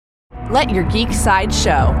Let your geek side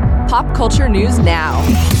show. Pop culture news now.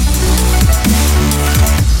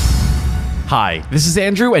 Hi, this is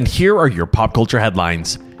Andrew, and here are your pop culture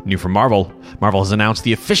headlines. New from Marvel. Marvel has announced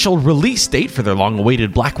the official release date for their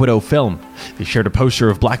long-awaited Black Widow film. They shared a poster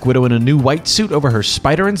of Black Widow in a new white suit over her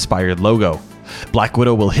spider-inspired logo. Black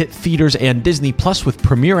Widow will hit theaters and Disney Plus with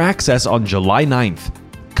premiere access on July 9th.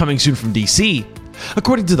 Coming soon from DC.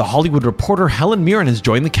 According to The Hollywood Reporter, Helen Mirren has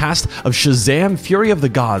joined the cast of Shazam! Fury of the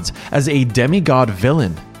Gods as a demigod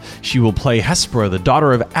villain. She will play Hespera, the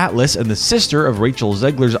daughter of Atlas and the sister of Rachel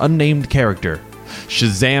Zegler's unnamed character.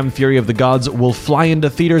 Shazam! Fury of the Gods will fly into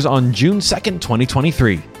theaters on June 2nd,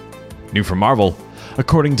 2023. New from Marvel.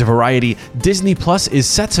 According to Variety, Disney Plus is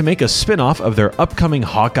set to make a spin-off of their upcoming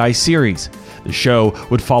Hawkeye series. The show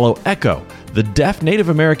would follow Echo, the deaf Native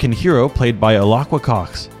American hero played by Alaqua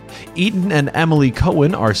Cox. Eden and Emily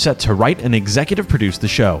Cohen are set to write and executive produce the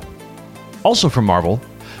show. Also from Marvel,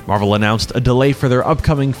 Marvel announced a delay for their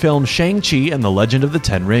upcoming film Shang-Chi and the Legend of the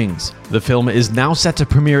Ten Rings. The film is now set to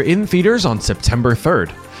premiere in theaters on September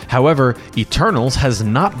 3rd. However, Eternals has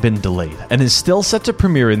not been delayed and is still set to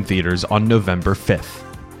premiere in theaters on November 5th.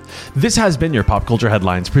 This has been your Pop Culture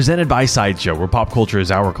Headlines presented by Sideshow, where pop culture is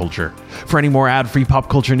our culture. For any more ad-free pop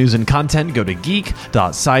culture news and content, go to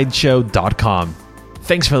geek.sideshow.com.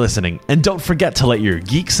 Thanks for listening, and don't forget to let your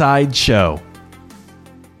geek side show.